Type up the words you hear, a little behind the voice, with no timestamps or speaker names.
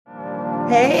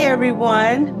Hey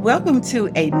everyone, welcome to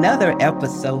another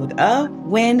episode of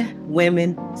When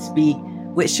Women Speak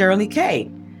with Shirley K,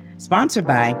 sponsored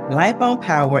by Life on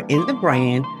Power in the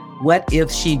brand, What If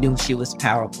She Knew She Was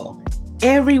Powerful?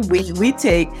 Every week we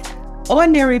take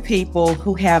ordinary people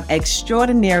who have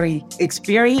extraordinary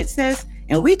experiences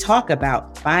and we talk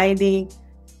about finding,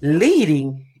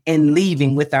 leading, and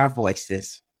leaving with our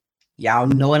voices. Y'all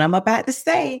know what I'm about to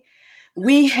say.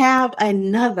 We have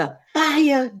another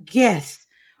fire guest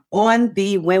on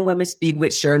the When Women Speak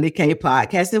with Shirley K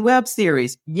podcast and web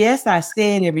series. Yes, I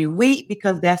say it every week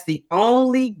because that's the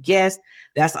only guest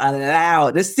that's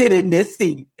allowed to sit in this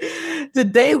seat.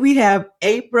 Today we have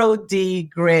April D.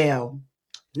 Graham.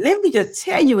 Let me just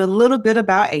tell you a little bit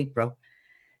about April.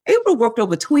 April worked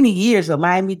over 20 years at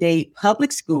Miami-Dade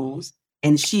Public Schools,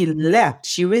 and she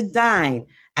resigned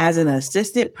as an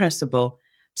assistant principal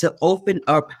to open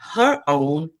up her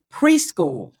own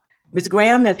preschool. Ms.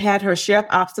 Graham has had her share of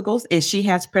obstacles, and she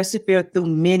has persevered through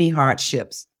many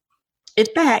hardships. In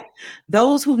fact,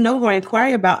 those who know her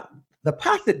inquire about the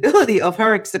possibility of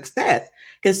her success,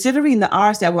 considering the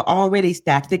odds that were already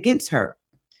stacked against her.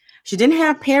 She didn't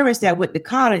have parents that went to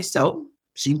college, so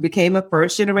she became a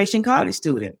first-generation college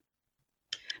student.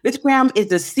 Ms. Graham is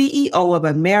the CEO of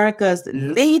America's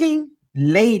leading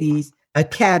ladies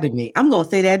Academy. I'm going to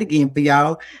say that again for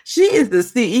y'all. She is the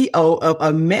CEO of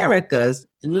America's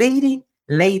leading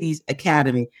ladies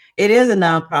Academy. It is a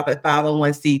nonprofit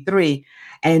 501c3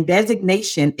 and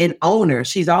designation and owner.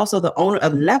 She's also the owner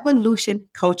of Levolution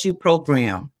coaching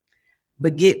program.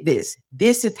 But get this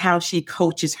is how she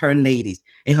coaches her ladies.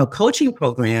 In her coaching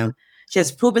program, she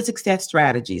has proven success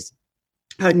strategies.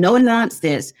 Her no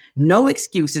nonsense, no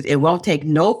excuses, and won't take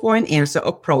no for an answer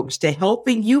approach to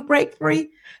helping you break free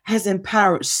has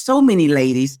empowered so many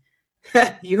ladies.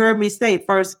 You heard me say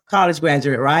first college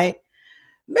graduate, right?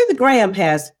 Ms. Graham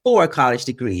has 4 college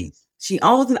degrees. She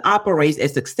owns and operates a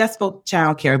successful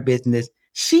childcare business.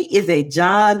 She is a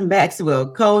John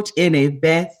Maxwell coach and a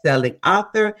best-selling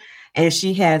author, and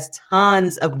she has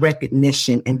tons of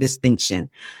recognition and distinction.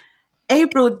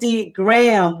 April D.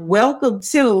 Graham, welcome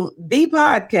to the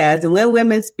podcast, When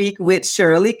Women Speak with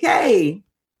Shirley K.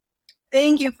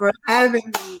 Thank you for having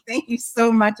me. Thank you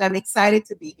so much. I'm excited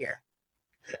to be here.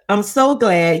 I'm so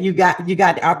glad you got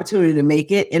the opportunity to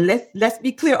make it. And let's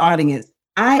be clear, audience.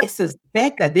 I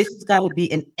suspect that this is going to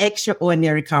be an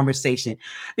extraordinary conversation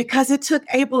because it took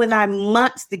April and I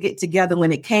months to get together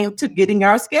when it came to getting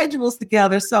our schedules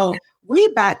together. So we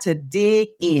about to dig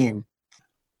in.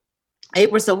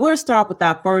 April, so we'll start with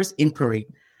our first inquiry.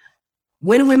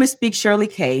 When Women Speak Shirley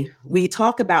K, we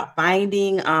talk about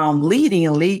finding, leading,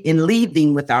 and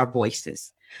leading with our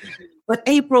voices. But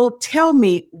April, tell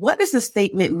me, what does the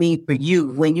statement mean for you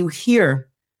when you hear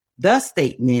the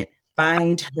statement,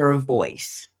 find her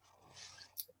voice?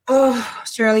 Oh,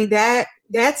 Shirley, that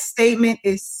statement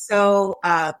is so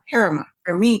paramount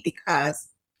for me because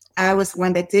I was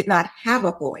one that did not have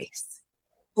a voice.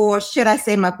 Or should I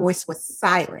say my voice was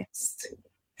silenced?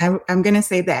 I'm going to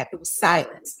say that. It was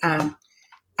silenced.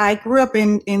 I grew up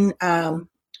in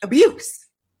abuse,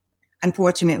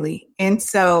 unfortunately. And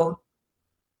so,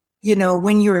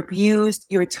 when you're abused,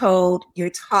 you're told,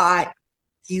 you're taught,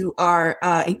 you are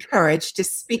encouraged to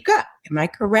speak up. Am I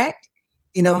correct?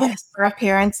 Yes. Our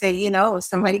parents say, if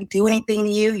somebody do anything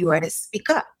to you, you are to speak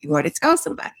up. You are to tell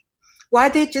somebody. Well, I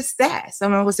did just that.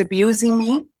 Someone was abusing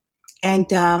me. And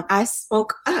I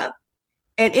spoke up,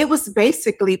 and it was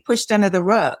basically pushed under the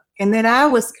rug. And then I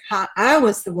was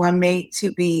the one made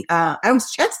to be. I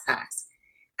was chastised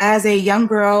as a young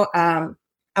girl.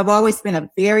 I've always been a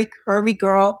very curvy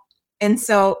girl, and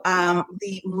so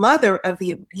the mother of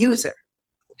the abuser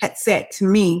had said to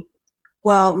me,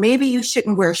 "Well, maybe you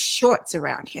shouldn't wear shorts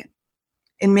around him,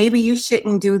 and maybe you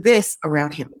shouldn't do this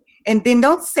around him." And then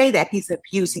don't say that he's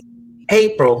abusing.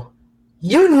 April,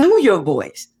 you knew your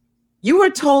voice. You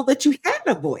were told that you had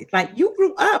a voice. Like you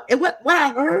grew up. And what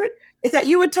I heard is that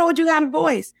you were told you had a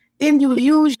voice. Then you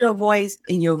used your voice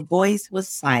and your voice was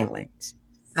silent.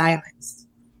 Silenced.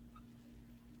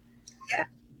 Yeah.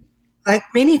 Like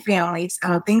many families,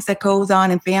 things that goes on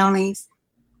in families,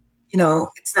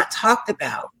 it's not talked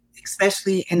about,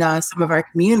 especially in some of our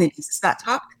communities. It's not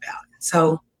talked about.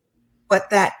 So what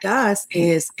that does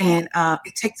is, and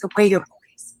it takes away your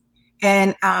voice.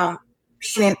 And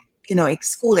being a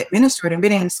school administrator and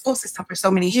been in the school system for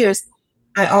so many years,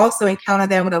 I also encountered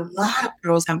that with a lot of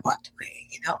girls I walked away.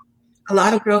 A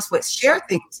lot of girls would share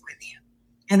things with you.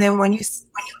 And then when you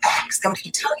ask them, did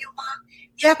you tell your mom?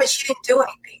 Yeah, but she didn't do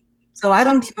anything. So I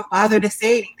don't even bother to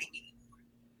say anything anymore.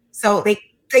 So they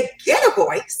get a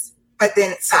voice, but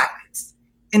then it's silence.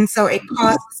 And so it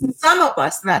causes some of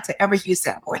us not to ever use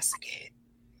that voice again.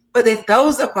 But then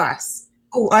those of us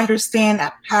who understand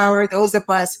that power, those of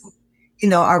us who,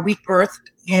 are rebirthed,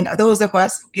 and those of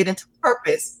us who get into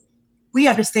purpose, we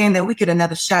understand that we get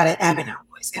another shot at having our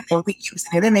voice, and then we use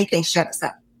it, and then they can't shut us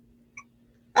up.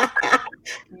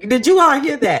 Did you all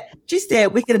hear that? She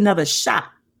said we get another shot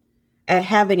at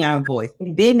having our voice,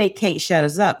 and then they can't shut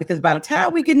us up, because by the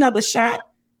time we get another shot,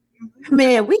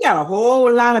 man, we got a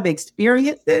whole lot of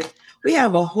experiences. We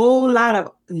have a whole lot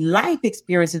of life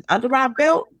experiences under our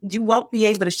belt. You won't be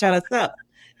able to shut us up.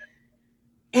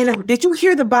 And did you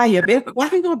hear the bio? Why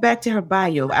don't we go back to her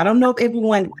bio? I don't know if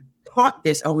everyone caught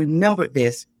this or remembered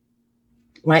this,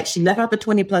 right? She left after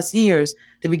 20 plus years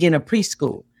to begin a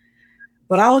preschool.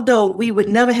 But although we would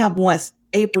never have once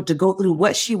able to go through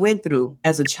what she went through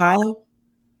as a child,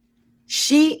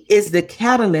 she is the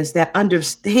catalyst that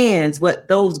understands what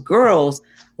those girls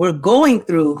were going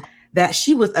through that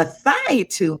she was assigned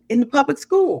to in the public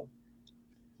school.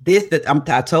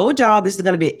 I told y'all this is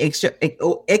going to be an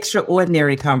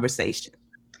extraordinary conversation.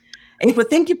 April,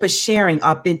 thank you for sharing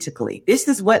authentically. This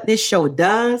is what this show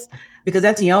does, because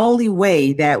that's the only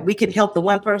way that we can help the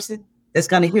one person that's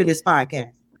going to hear this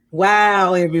podcast.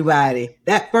 Wow, everybody.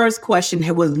 That first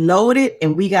question was loaded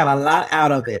and we got a lot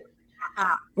out of it.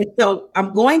 And so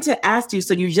I'm going to ask you,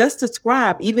 so you just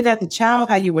described, even as a child,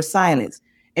 how you were silenced.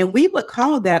 And we would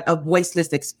call that a voiceless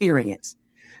experience.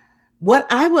 What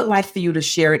I would like for you to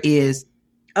share is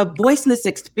a voiceless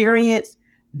experience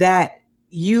that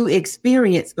you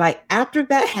experienced, like after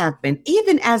that happened,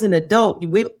 even as an adult,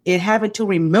 having to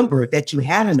remember that you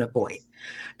had a voice.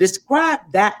 Describe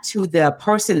that to the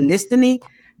person listening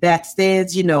that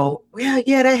says, well,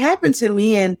 yeah, that happened to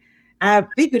me. And I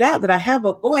figured out that I have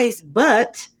a voice,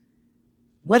 but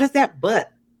what does that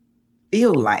but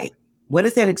feel like? What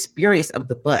is that experience of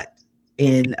the but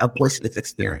in a voiceless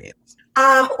experience?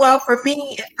 Well, for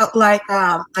me, it felt like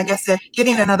I said,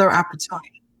 getting another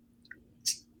opportunity.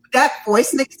 That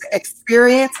voiceless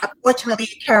experience, unfortunately,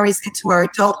 carries into our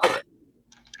adulthood.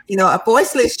 A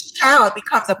voiceless child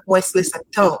becomes a voiceless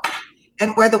adult.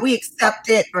 And whether we accept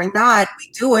it or not,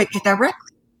 we do it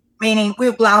indirectly, meaning we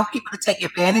allow people to take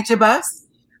advantage of us.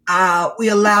 We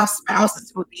allow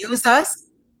spouses to abuse us.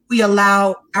 We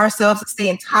allow ourselves to stay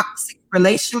in toxic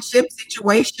relationship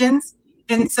situations.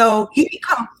 And so you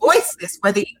become voiceless,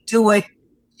 whether you do it,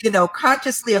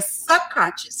 consciously or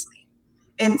subconsciously.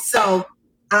 And so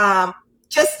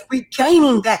just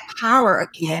regaining that power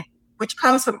again, which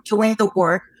comes from doing the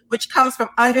work, which comes from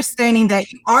understanding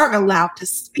that you are allowed to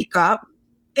speak up,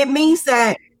 it means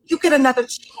that you get another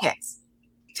chance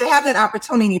to have that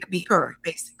opportunity to be heard,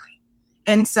 basically.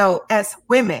 And so as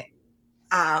women,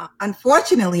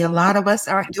 unfortunately, a lot of us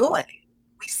aren't doing it.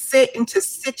 We sit into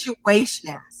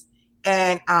situations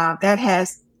and that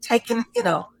has taken,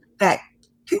 that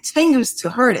continues to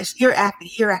hurt us year after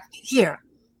year after year.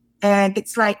 And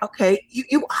it's like, okay,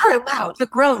 you are allowed. You're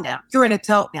grown now. You're an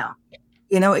adult now.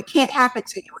 It can't happen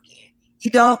to you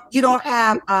again. You don't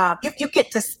have, you get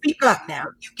to speak up now.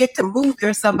 You get to move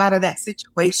yourself out of that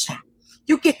situation.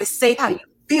 You get to say how you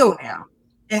feel now.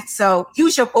 And so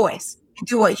use your voice and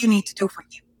do what you need to do for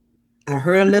you. I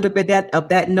heard a little bit of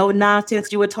that no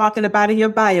nonsense you were talking about in your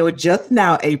bio just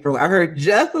now, April. I heard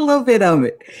just a little bit of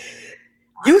it.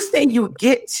 You say you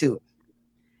get to,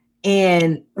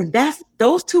 and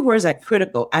those two words are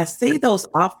critical. I say those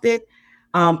often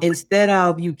instead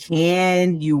of you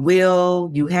can, you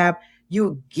will, you have,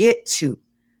 you get to.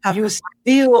 You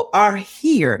still are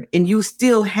here and you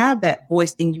still have that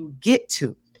voice and you get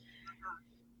to.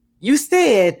 You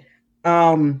said,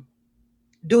 do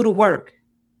the work.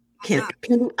 Can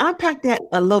you unpack that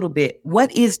a little bit?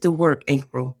 What is the work,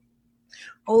 April?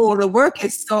 Oh, the work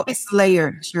is it's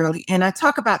layered, Shirley. And I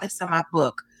talk about this in my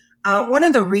book. One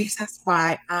of the reasons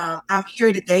why I'm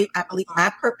here today, I believe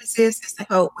my purpose is to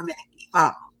help women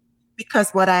evolve.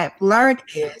 Because what I've learned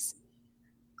is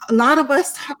a lot of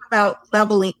us talk about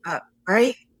leveling up,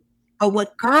 right? But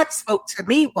what God spoke to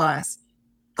me was,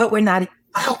 but we're not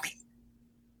evolving.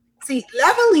 See,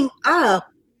 leveling up,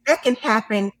 that can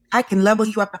happen. I can level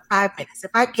you up in 5 minutes.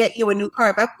 If I get you a new car,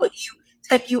 if I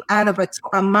take you out of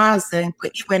a Mazda and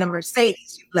put you in a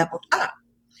Mercedes, you've leveled up.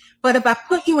 But if I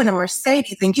put you in a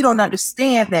Mercedes, then you don't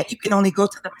understand that you can only go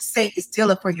to the Mercedes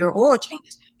dealer for your oil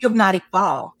changes. You've not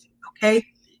evolved, okay?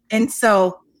 And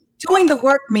so doing the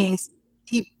work means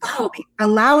evolving,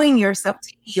 allowing yourself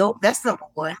to heal. That's number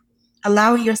one.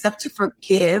 Allowing yourself to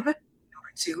forgive,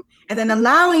 number two. And then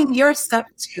allowing yourself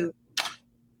to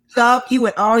love you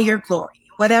in all your glory.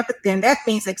 Whatever, then that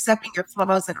means accepting your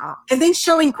flaws and all. And then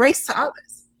showing grace to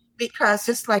others. Because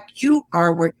just like you are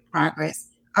a work in progress,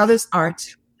 others are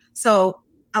too. So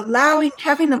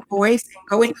having a voice and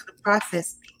going through the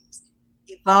process means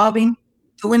evolving,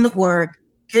 doing the work,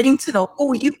 getting to know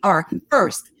who you are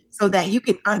first so that you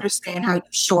can understand how you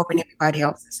show up in everybody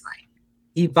else's life.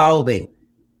 Evolving.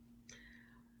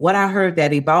 What I heard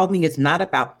that evolving is not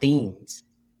about things.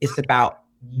 It's about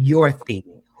your thing,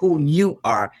 who you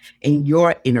are and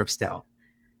your inner self,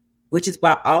 which is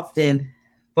why often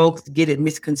folks get it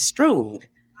misconstrued.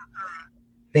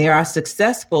 They are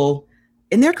successful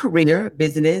in their career,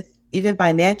 business, even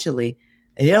financially,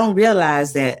 and they don't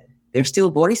realize that they're still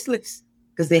voiceless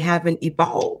because they haven't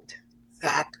evolved.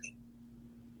 Exactly.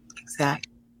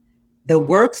 Exactly. The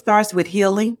work starts with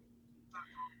healing.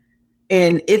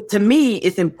 And to me,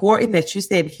 it's important that you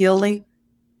said healing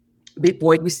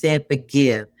before you said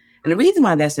forgive. And the reason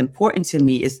why that's important to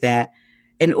me is that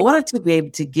in order to be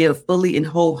able to give fully and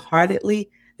wholeheartedly,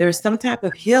 there is some type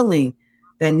of healing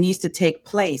that needs to take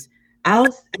place.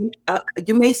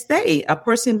 You may say, a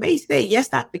person may say, yes,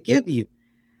 I forgive you.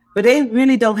 But they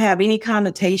really don't have any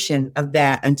connotation of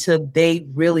that until they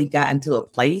really got into a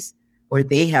place where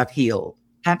they have healed.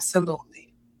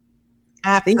 Absolutely.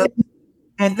 Absolutely.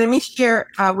 And let me share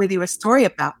with you a story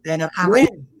about that.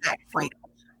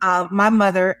 My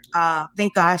mother,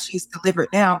 thank God she's delivered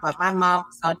now, but my mom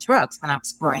was on drugs when I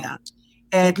was growing up.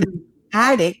 And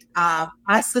addict,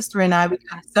 my sister and I, we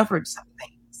kind of suffered some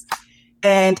things.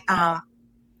 And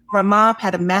her mom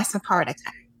had a massive heart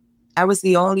attack. I was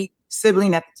the only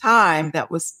sibling at the time that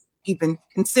was even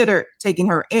considered taking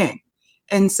her in.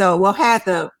 And so I had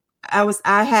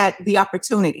the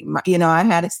opportunity, I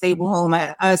had a stable home, I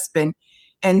had a husband.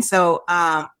 And so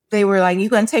they were like, you're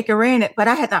going to take her in, but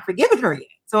I had not forgiven her yet.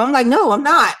 So I'm like, no, I'm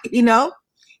not,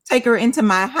 take her into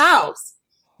my house.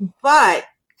 But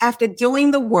after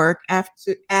doing the work,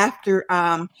 after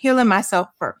healing myself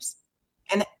first,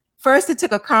 and first it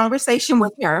took a conversation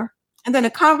with her and then a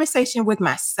conversation with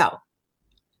myself.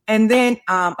 And then,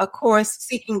 of course,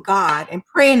 seeking God and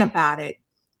praying about it.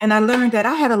 And I learned that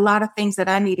I had a lot of things that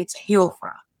I needed to heal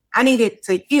from. I needed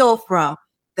to heal from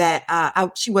that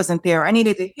she wasn't there. I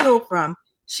needed to heal from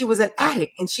she was an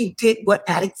addict and she did what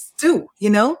addicts do,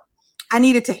 I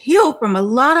needed to heal from a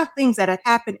lot of things that had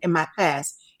happened in my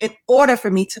past in order for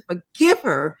me to forgive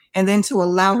her and then to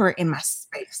allow her in my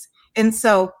space. And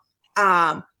so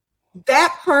that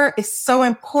part is so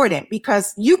important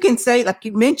because you can say, like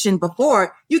you mentioned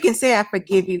before, you can say, I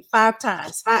forgive you 5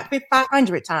 times,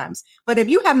 500 times. But if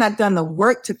you have not done the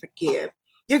work to forgive,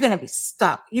 you're going to be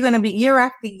stuck. You're going to be year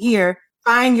after year,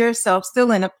 find yourself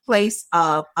still in a place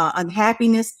of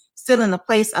unhappiness, still in a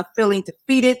place of feeling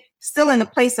defeated, still in a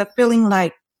place of feeling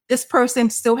like this person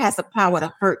still has the power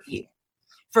to hurt you.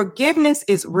 Forgiveness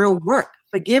is real work.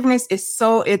 Forgiveness is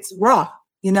it's raw,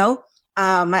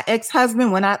 my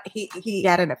ex-husband, when he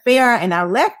had an affair and I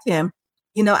left him,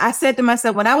 I said to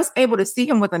myself, when I was able to see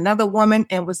him with another woman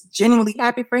and was genuinely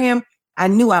happy for him, I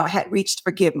knew I had reached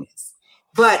forgiveness.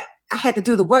 But I had to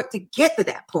do the work to get to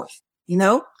that point,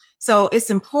 So it's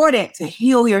important to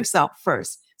heal yourself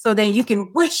first so then you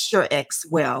can wish your ex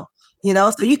well,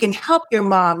 so you can help your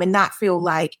mom and not feel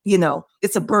like,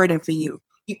 it's a burden for you.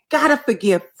 You got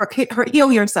to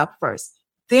heal yourself first.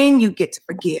 Then you get to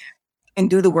forgive and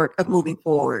do the work of moving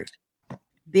forward.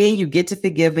 Then you get to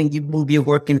forgive and you move your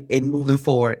work and moving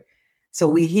forward. So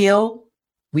we heal,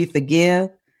 we forgive,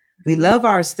 we love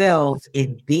ourselves.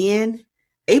 And then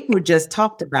April just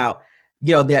talked about,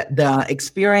 the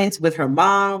experience with her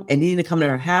mom and needing to come to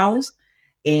her house.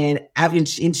 And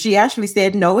she actually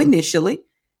said no initially.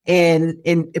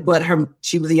 But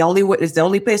she was it's the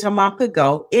only place her mom could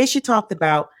go. And she talked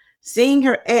about seeing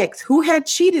her ex who had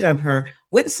cheated on her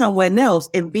with someone else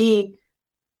and being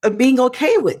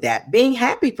okay with that, being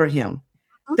happy for him.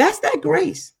 That's that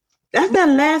grace. That's that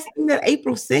last thing that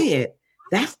April said.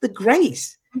 That's the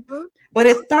grace. Mm-hmm. But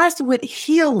it starts with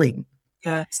healing.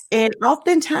 Yes. And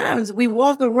oftentimes we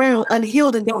walk around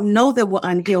unhealed and don't know that we're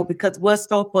unhealed because we're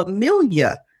so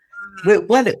familiar with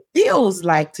what it feels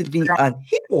like to be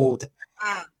unhealed.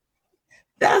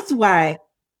 That's why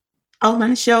on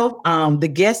my show, the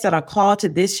guests that are called to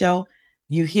this show,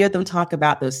 you hear them talk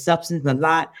about the substance a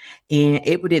lot. And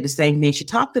April did the same thing. She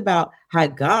talked about how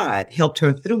God helped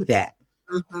her through that.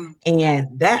 Mm-hmm.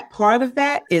 And that part of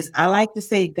that is, I like to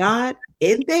say, God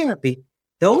and therapy.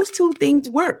 Those two things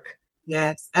work.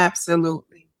 Yes,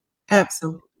 absolutely.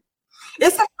 Absolutely.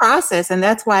 It's a process, and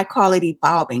that's why I call it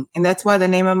evolving. And that's why the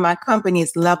name of my company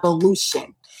is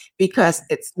Levolution, because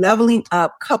it's leveling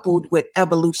up coupled with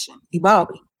evolution,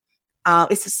 evolving.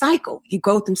 It's a cycle. You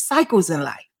go through cycles in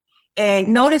life. And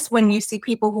notice when you see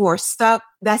people who are stuck,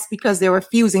 that's because they're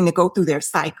refusing to go through their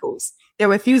cycles. They're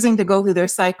refusing to go through their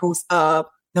cycles of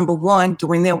Number one,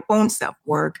 doing their own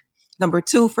self-work. Number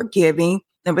two, forgiving.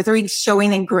 Number three,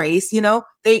 showing in grace.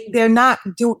 They're not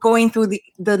going through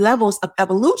the levels of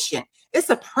evolution. It's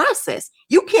a process.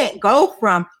 You can't go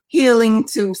from healing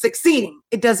to succeeding.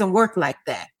 It doesn't work like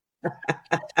that.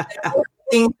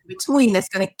 Things between that's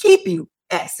going to keep you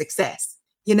at success.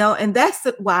 And that's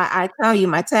why I tell you,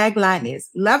 my tagline is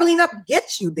leveling up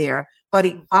gets you there, but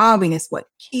evolving is what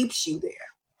keeps you there.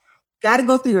 Got to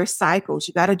go through your cycles.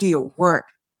 You got to do your work.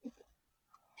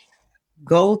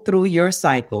 Go through your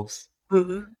cycles,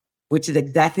 which is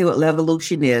exactly what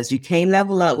Levolution is. You can't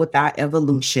level up without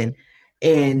evolution.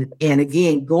 And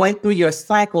again, going through your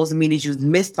cycles means you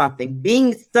missed something.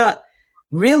 Being stuck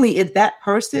really is that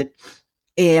person.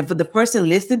 And for the person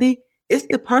listening, it's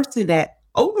the person that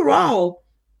overall,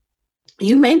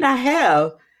 you may not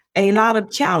have a lot of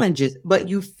challenges, but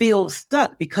you feel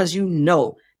stuck because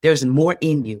there's more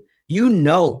in you. You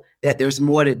know that there's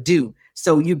more to do.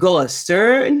 So you go a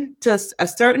certain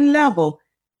level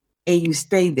and you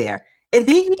stay there. And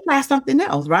then you try something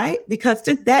else, right? Because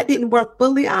since that didn't work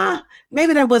fully,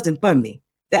 maybe that wasn't for me.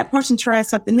 That person tried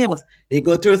something else. They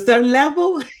go to a certain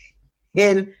level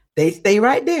and they stay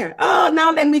right there. Oh,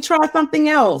 now let me try something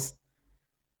else.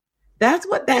 That's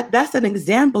an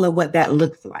example of what that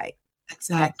looks like.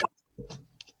 Exactly.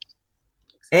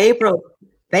 April,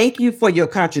 thank you for your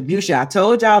contribution. I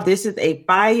told y'all this is a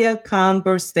fire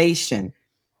conversation.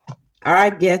 All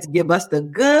right, guests, give us the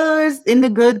goods and the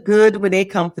good when they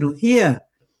come through here.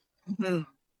 Mm-hmm.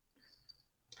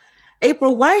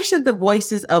 April, why should the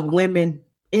voices of women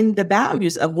and the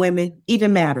values of women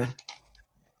even matter?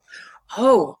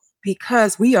 Oh,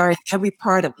 because we are in every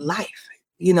part of life.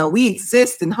 We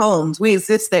exist in homes. We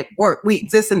exist at work. We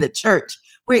exist in the church.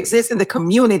 We exist in the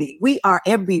community. We are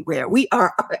everywhere. We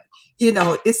are,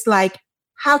 it's like,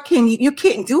 how can you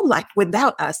can't do life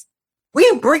without us. We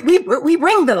bring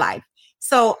the life.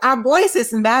 So our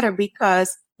voices matter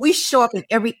because we show up in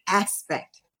every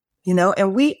aspect,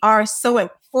 and we are so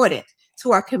important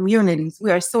to our communities.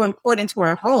 We are so important to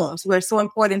our homes. We are so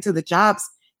important to the jobs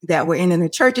that we're in the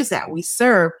churches that we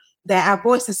serve, that our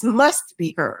voices must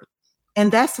be heard.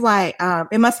 And that's why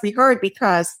it must be heard,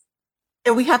 because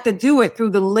we have to do it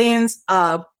through the lens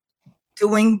of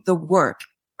doing the work,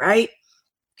 right?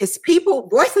 Because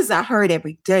voices are heard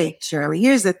every day, Shirley.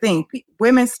 Here's the thing.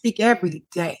 Women speak every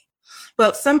day.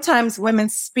 But sometimes women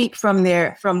speak from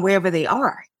wherever they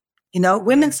are. Some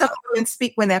women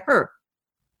speak when they're hurt.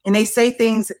 And they say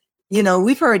things,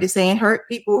 we've heard the saying, hurt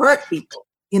people.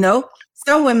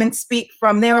 Some women speak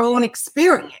from their own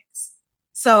experience.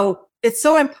 So it's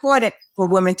so important for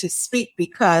women to speak,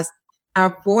 because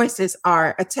our voices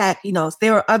are attacked.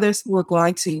 There are others who are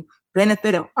going to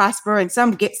benefit and prosper, and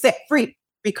some get set free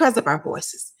because of our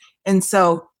voices. And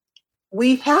so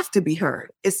we have to be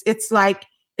heard. It's like,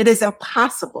 it is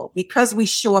impossible, because we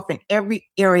show up in every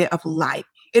area of life.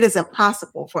 It is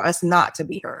impossible for us not to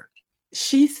be heard.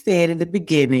 She said in the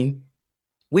beginning,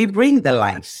 we bring the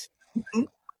life. Mm-hmm.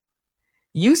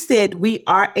 You said we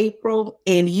are, April,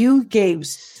 and you gave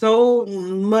so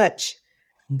much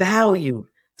value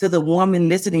to the woman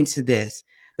listening to this,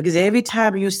 because every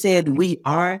time you said we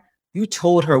are, you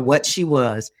told her what she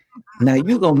was. Now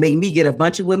you're going to make me get a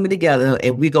bunch of women together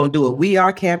and we're going to do a We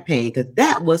Are campaign, because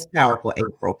that was powerful,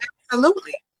 April.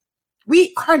 Absolutely.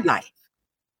 We are life.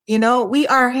 We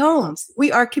are homes. We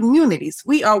are communities.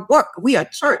 We are work. We are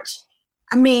church.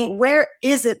 I mean, where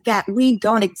is it that we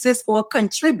don't exist or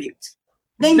contribute?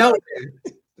 Nowhere.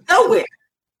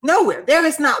 There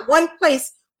is not one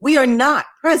place we are not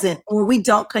present or we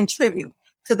don't contribute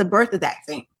to the birth of that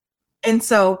thing. And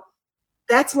so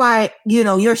that's why,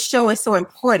 your show is so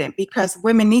important, because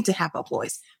women need to have a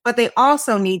voice, but they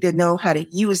also need to know how to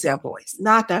use their voice,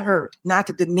 not to hurt, not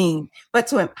to demean, but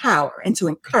to empower and to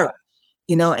encourage,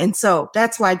 and so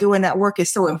that's why doing that work is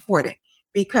so important,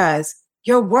 because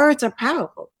your words are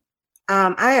powerful.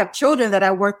 I have children that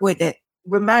I work with that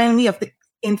remind me of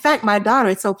in fact, my daughter,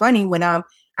 it's so funny, when I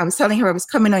was telling her I was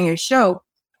coming on your show,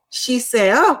 she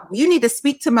said, oh, you need to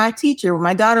speak to my teacher.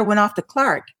 My daughter went off to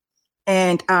Clark.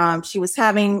 And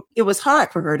it was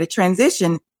hard for her to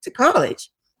transition to college.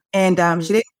 And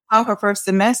she didn't file her first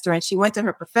semester. And she went to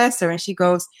her professor and she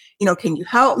goes, can you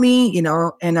help me?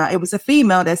 And it was a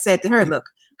female that said to her, look,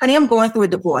 honey, I'm going through a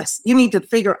divorce. You need to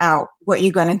figure out what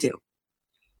you're going to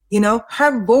do.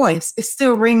 Her voice, it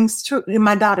still rings true in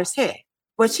my daughter's head.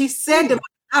 What she said to my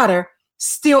daughter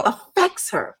still affects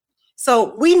her.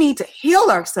 So we need to heal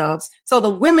ourselves, so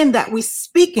the women that we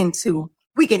speak into,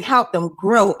 we can help them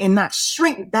grow and not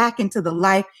shrink back into the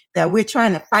life that we're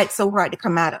trying to fight so hard to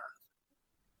come out of.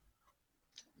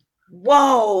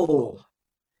 Whoa.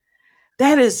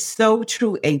 That is so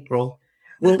true, April.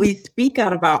 When we speak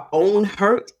out of our own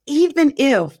hurt, even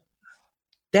if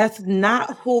that's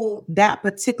not who that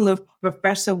particular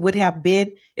professor would have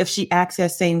been if she asked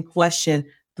that same question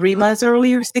 3 months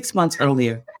earlier, 6 months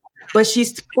earlier. But she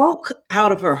spoke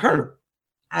out of her hurt.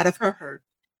 Out of her hurt.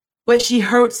 But she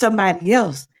hurt somebody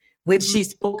else when she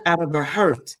spoke out of her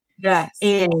hurt. Yes.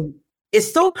 And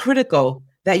it's so critical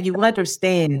that you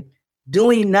understand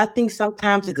doing nothing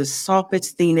sometimes is the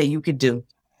softest thing that you could do.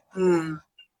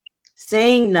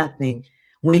 Saying nothing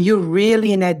when you're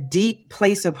really in that deep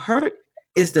place of hurt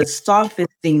is the softest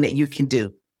thing that you can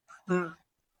do.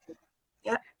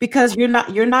 Yeah. Because you're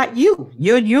not you.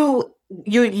 You're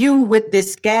you with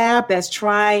this scab that's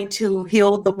trying to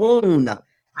heal the wound.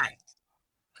 Right.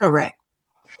 Correct.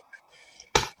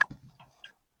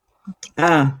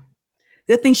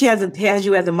 Good thing she has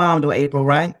you as a mom though, April,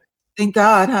 right? Thank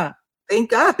God, huh?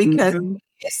 Thank God, because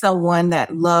it's someone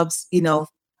that loves,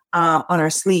 on her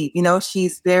sleeve.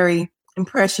 She's very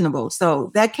impressionable.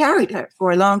 So that carried her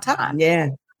for a long time. Yeah.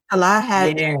 A lot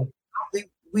had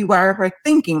we were her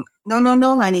thinking, no,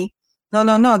 honey.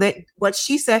 No. That what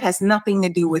she said has nothing to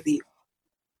do with you.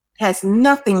 Has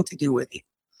nothing to do with you.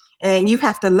 And you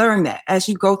have to learn that as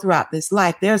you go throughout this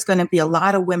life. There's going to be a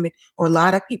lot of women or a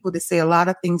lot of people that say a lot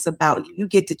of things about you. You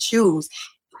get to choose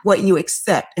what you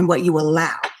accept and what you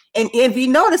allow. And if you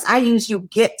notice, I use you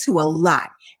get to a lot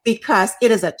because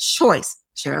it is a choice,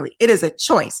 Shirley. It is a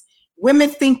choice. Women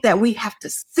think that we have to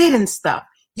sit in stuff.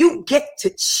 You get to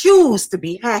choose to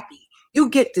be happy. You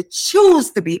get to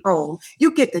choose to be whole.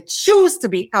 You get to choose to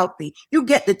be healthy. You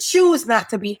get to choose not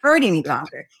to be hurt any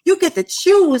longer. You get to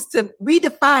choose to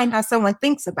redefine how someone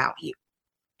thinks about you.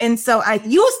 And so I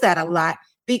use that a lot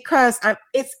because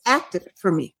it's active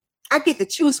for me. I get to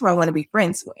choose who I want to be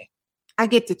friends with. I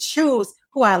get to choose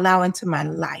who I allow into my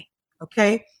life.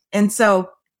 Okay. And so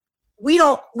we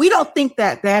don't think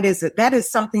that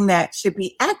is something that should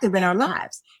be active in our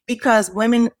lives, because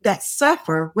women that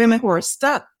suffer, women who are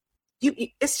stuck,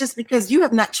 it's just because you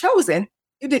have not chosen.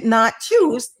 You did not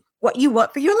choose what you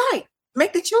want for your life.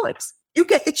 Make the choice. You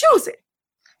get to choose it.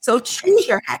 So choose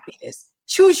your happiness,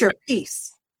 choose your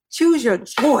peace, choose your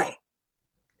joy.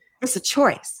 It's a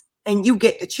choice and you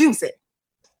get to choose it.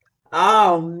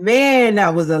 Oh man,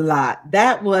 that was a lot.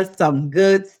 That was some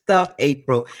good stuff,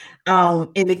 April.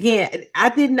 And again, I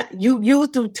didn't. You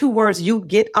used the two words. You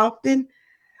get often.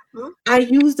 I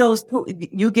use those two.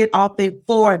 You get often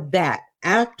for that.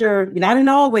 After, I didn't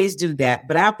always do that,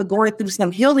 but after going through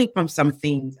some healing from some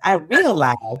things, I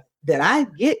realized that I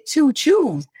get to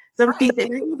choose some things.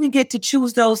 And I even get to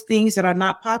choose those things that are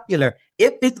not popular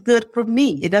if it's good for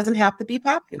me. It doesn't have to be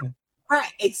popular.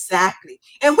 Right, exactly.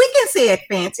 And we can say it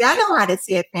fancy. I know how to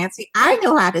say it fancy. I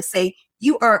know how to say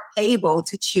you are able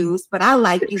to choose, but I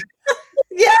like you.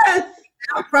 Yes.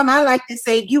 I like to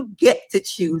say you get to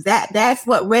choose. That's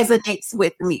what resonates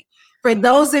with me. For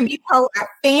those of you who are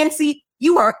fancy,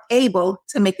 you are able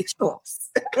to make a choice.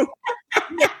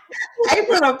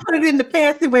 April, I'll put it in the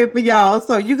fancy way for y'all,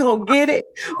 so you're going to get it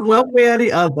one way or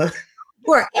the other.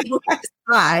 You're able to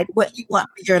decide what you want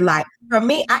for your life. For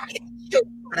me, I get to choose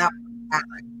what I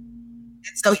want.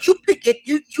 And so you pick it,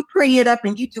 you bring it up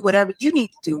and you do whatever you need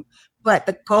to do. But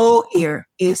the goal here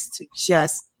is to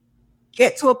just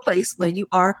get to a place where you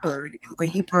are heard and where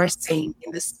you are seen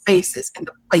in the spaces and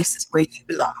the places where you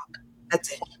belong.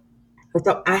 That's it.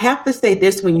 So I have to say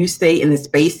this: when you stay in the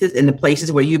spaces and the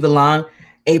places where you belong,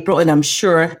 April, and I'm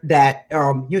sure that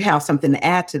you have something to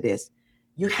add to this.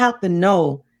 You have to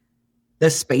know the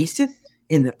spaces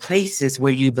and the places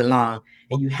where you belong,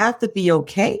 and you have to be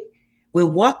okay with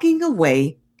walking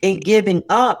away and giving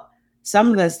up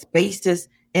some of the spaces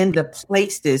and the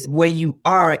places where you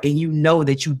are and you know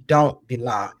that you don't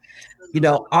belong.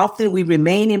 Often we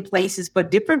remain in places for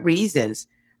different reasons,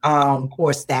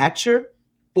 for stature,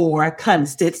 for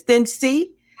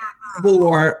consistency,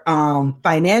 for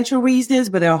financial reasons,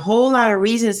 but there are a whole lot of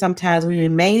reasons sometimes we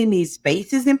remain in these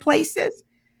spaces and places.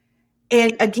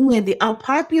 And again, the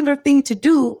unpopular thing to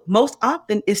do most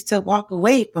often is to walk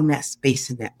away from that space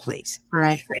and that place.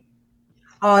 Right.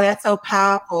 Oh, that's so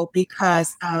powerful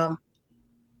because I'm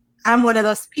one of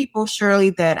those people,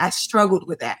 Shirley, that I struggled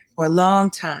with that for a long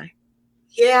time.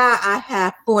 Yeah, I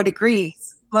have 4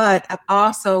 degrees, but I've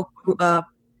also grew up,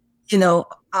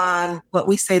 on what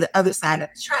we say the other side of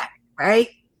the track, right?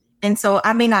 And so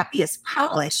I may not be as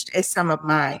polished as some of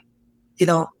my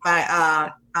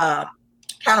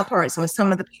counterparts or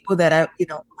some of the people that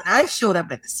when I showed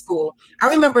up at the school. I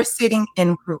remember sitting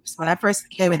in groups when I first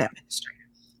became an administrator,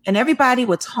 and everybody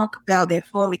would talk about their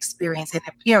form experience and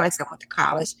their parents that went to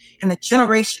college and the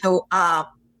generational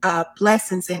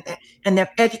blessings and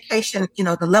their education,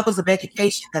 the levels of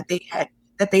education that they had,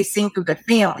 that they seen through their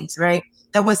families, right?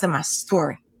 That wasn't my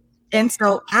story. And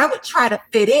so I would try to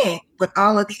fit in with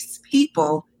all of these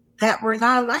people that were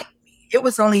not like me. It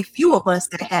was only a few of us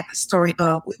that had the story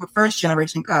of, we were first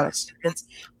generation college students.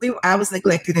 I was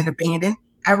neglected and abandoned.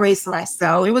 I raised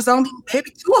myself. It was only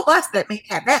maybe two of us that may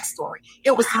have that story.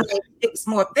 It was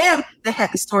more of them that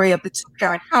had the story of the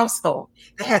two-parent household,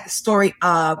 that had the story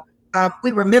of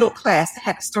we were middle class, that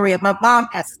had the story of my mom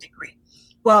has a degree.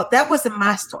 Well, that wasn't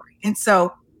my story. And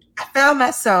so I found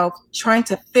myself trying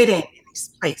to fit in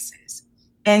these places.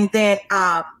 And then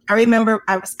I remember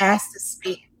I was asked to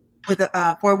speak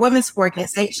for a women's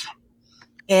organization.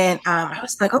 And I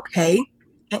was like, okay.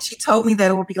 And she told me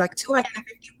that it would be like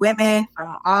 250 women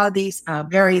from all these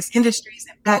various industries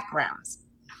and backgrounds.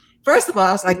 First of all,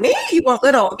 I was like, me? You want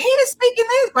little me to speak in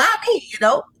this? Why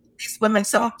me? These women,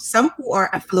 some who are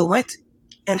affluent.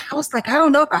 And I was like, I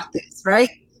don't know about this, right?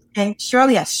 And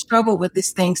surely I struggled with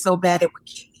this thing so bad it would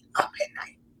keep me up at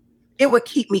night. It would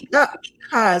keep me up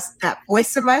because that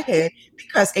voice in my head,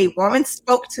 because a woman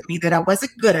spoke to me that I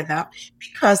wasn't good enough,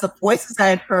 because the voices I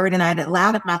had heard and I had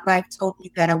allowed in my life told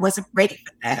me that I wasn't ready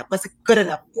for that. I wasn't good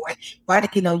enough for it. Why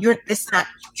did you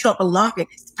don't belong in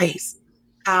this space.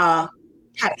 Had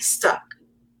me stuck.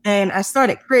 And I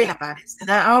started praying about it. And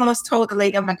I almost told the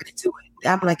lady, I'm not going to do it.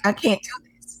 I'm like, I can't do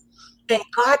this. And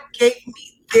God gave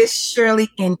me this, Shirley,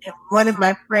 in one of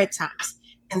my prayer times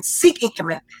and seeking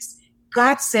him in this.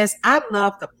 God says, I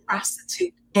love the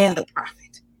prostitute and the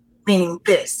prophet, meaning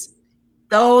this,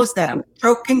 those that are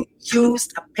broken,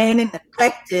 used, abandoned,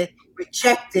 neglected,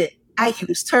 rejected. I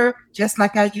used her just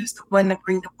like I used the one to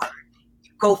bring the word.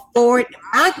 You go forward in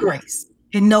my grace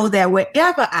and know that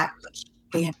wherever I put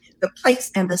you in, the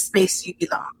place and the space you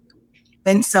belong.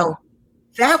 And so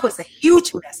that was a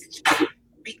huge message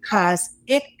because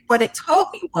what it told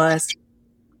me was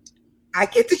I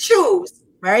get to choose,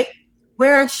 right?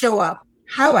 Where I show up,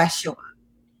 how I show up.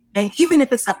 And even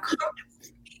if it's uncomfortable for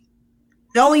me,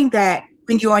 knowing that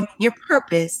when you're on your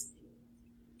purpose,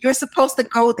 you're supposed to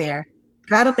go there.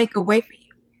 God will make a way for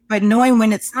you. But knowing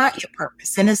when it's not your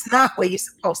purpose and it's not where you're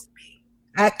supposed to be,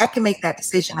 I can make that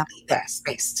decision. I need that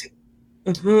space too.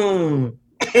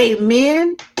 Mm-hmm.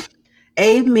 Amen.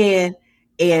 Amen.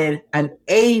 And an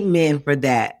amen for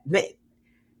that.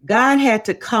 God had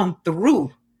to come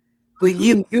through for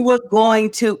you. You were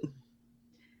going to...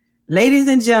 Ladies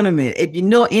and gentlemen, if you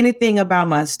know anything about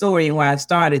my story and why I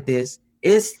started this,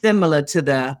 it's similar to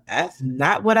that's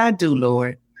not what I do,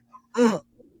 Lord.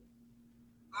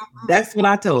 That's what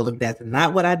I told him. That's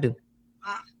not what I do.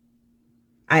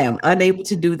 I am unable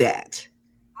to do that.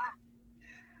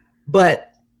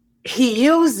 But he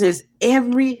uses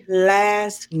every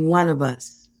last one of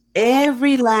us.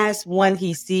 Every last one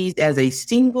he sees as a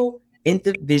single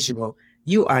individual.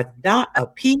 You are not a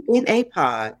pea in a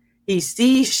pod. He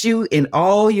sees you in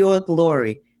all your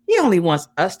glory. He only wants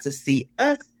us to see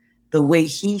us the way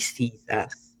he sees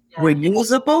us. Yes. We're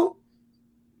usable.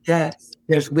 Yes.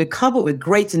 We're covered with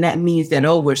grace, and that means that,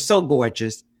 we're so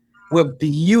gorgeous. We're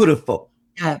beautiful.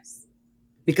 Yes.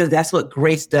 Because that's what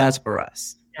grace does for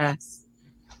us. Yes.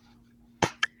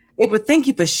 But thank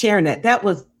you for sharing that. That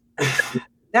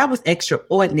was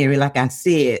extraordinary, like I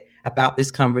said, about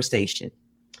this conversation.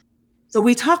 So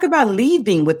we talk about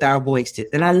leaving with our voices.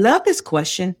 And I love this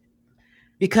question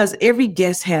because every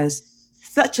guest has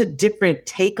such a different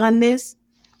take on this.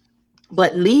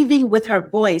 But leaving with her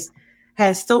voice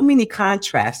has so many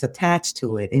contrasts attached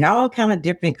to it and all kind of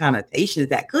different connotations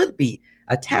that could be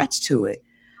attached to it.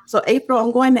 So April,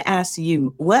 I'm going to ask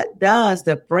you, what does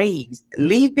the phrase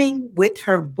leaving with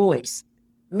her voice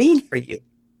mean for you?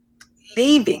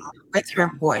 Leaving with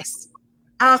her voice.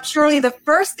 Surely the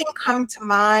first thing coming to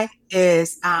mind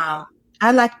is I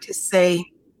like to say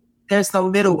there's no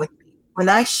middle with me. When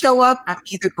I show up, I'm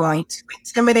either going to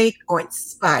intimidate or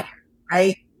inspire,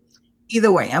 right?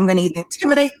 Either way, I'm going to either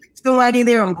intimidate somebody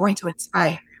there or I'm going to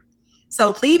inspire.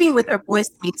 So leaving with her voice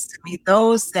means to me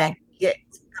those that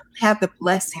have the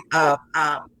blessing of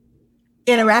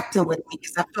interacting with me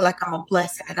because I feel like I'm a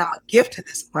blessing and I'm a gift to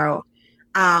this world.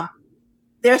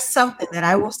 There's something that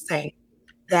I will say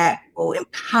that will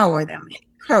empower them and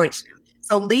encourage them.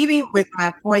 So leaving with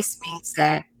my voice means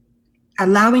that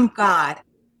allowing God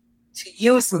to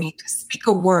use me to speak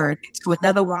a word into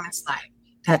another woman's life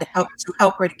to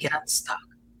help her to get unstuck,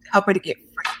 to help her to get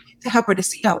free, to help her to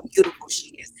see how beautiful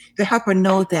she is, to help her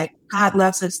know that God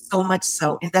loves her so much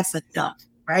so, and that's enough,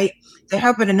 right? To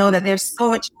help her to know that there's so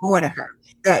much more to her,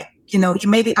 that, you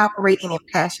may be operating in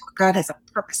passion, but God has a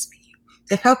purpose for you.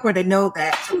 To help her to know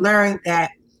that, to learn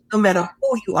that no matter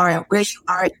who you are and where you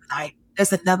are in life,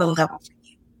 there's another level for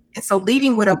you. And so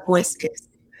leading with a voice is,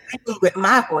 leading with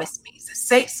my voice means to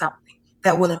say something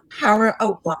that will empower a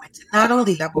woman to not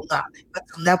only level up, but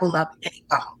to level up and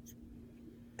evolve.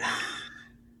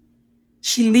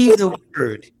 She leaves a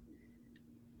word.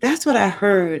 That's what I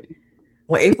heard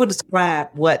when April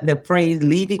described what the phrase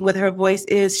leaving with her voice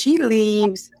is. She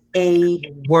leaves a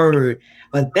word,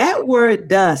 but that word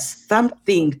does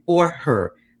something for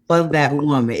her, for that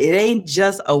woman. It ain't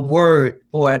just a word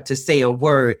for her to say a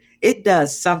word. It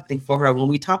does something for her when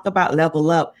we talk about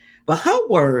level up. But her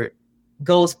word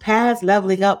goes past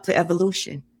leveling up to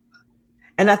evolution.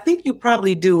 And I think you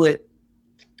probably do it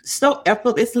so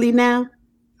effortlessly now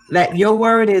that your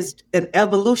word is an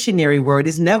evolutionary word.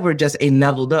 It's never just a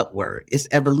leveled up word. It's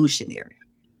evolutionary.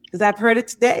 Because I've heard it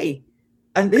today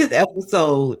on this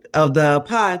episode of the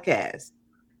podcast.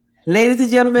 Ladies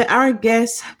and gentlemen, our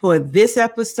guest for this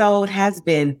episode has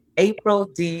been April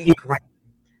D. Grant.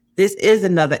 This is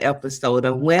another episode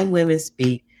of When Women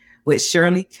Speak with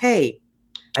Shirley K.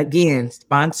 Again,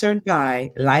 sponsored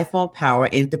by Life on Power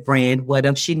and the brand What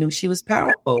If She Knew She Was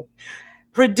Powerful.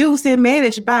 Produced and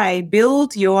managed by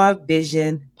Build Your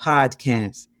Vision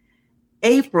Podcast.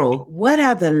 April, what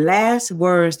are the last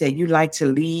words that you'd like to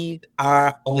leave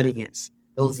our audience?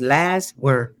 Those last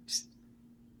words.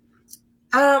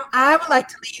 I would like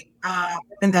to leave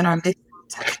women that are listening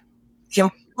to the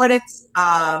importance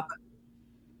of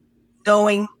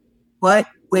knowing what,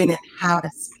 when, and how to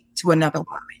speak to another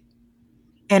woman.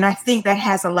 And I think that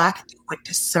has a lot to do with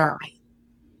discerning.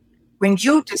 When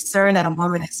you discern that a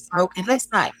woman is broken, let's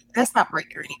not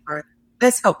break her any further.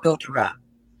 Let's help build her up.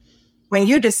 When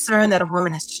you discern that a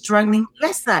woman is struggling,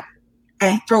 let's not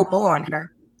throw more on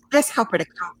her. Let's help her to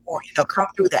come forward, come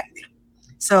through that.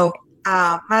 So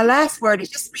my last word is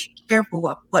just be careful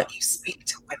of what you speak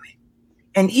to women.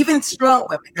 And even strong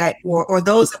women, or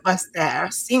those of us that are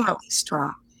seemingly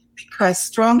strong, because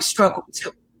strong struggle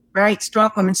too, right?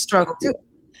 Strong women struggle too.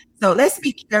 So let's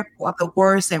be careful of the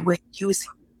words that we're using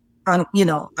on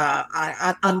women.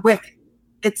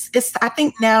 It's. I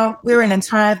think now we're in a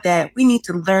time that we need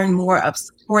to learn more of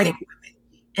supporting women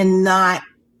and not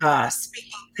speaking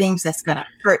things that's going to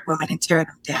hurt women and tear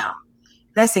them down.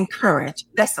 Let's encourage.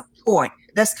 Let's support.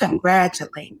 Let's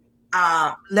congratulate.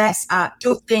 Let's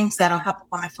do things that'll help a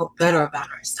woman feel better about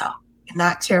herself and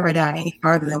not tear her down any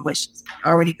further than what she's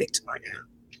already been torn down.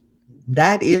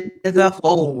 That is the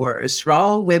whole word.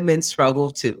 Strong women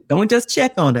struggle too. Don't just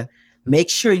check on her. Make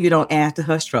sure you don't add to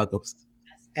her struggles.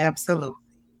 Absolutely.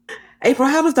 April,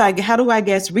 how do I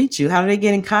guess reach you? How do they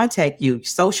get in contact you?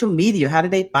 Social media, how do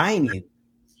they find you?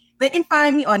 They can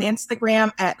find me on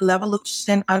Instagram at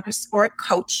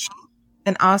Levolution_coaching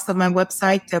and also my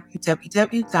website,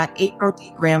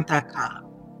 www.aprilgraham.com.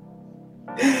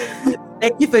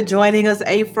 Thank you for joining us,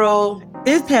 April.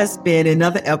 This has been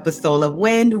another episode of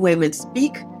When Women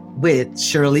Speak with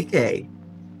Shirley K.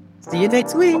 See you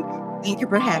next week. Thank you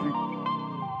for having me.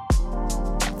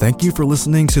 Thank you for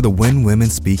listening to the When Women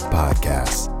Speak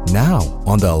podcast, now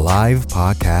on the Alive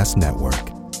Podcast Network.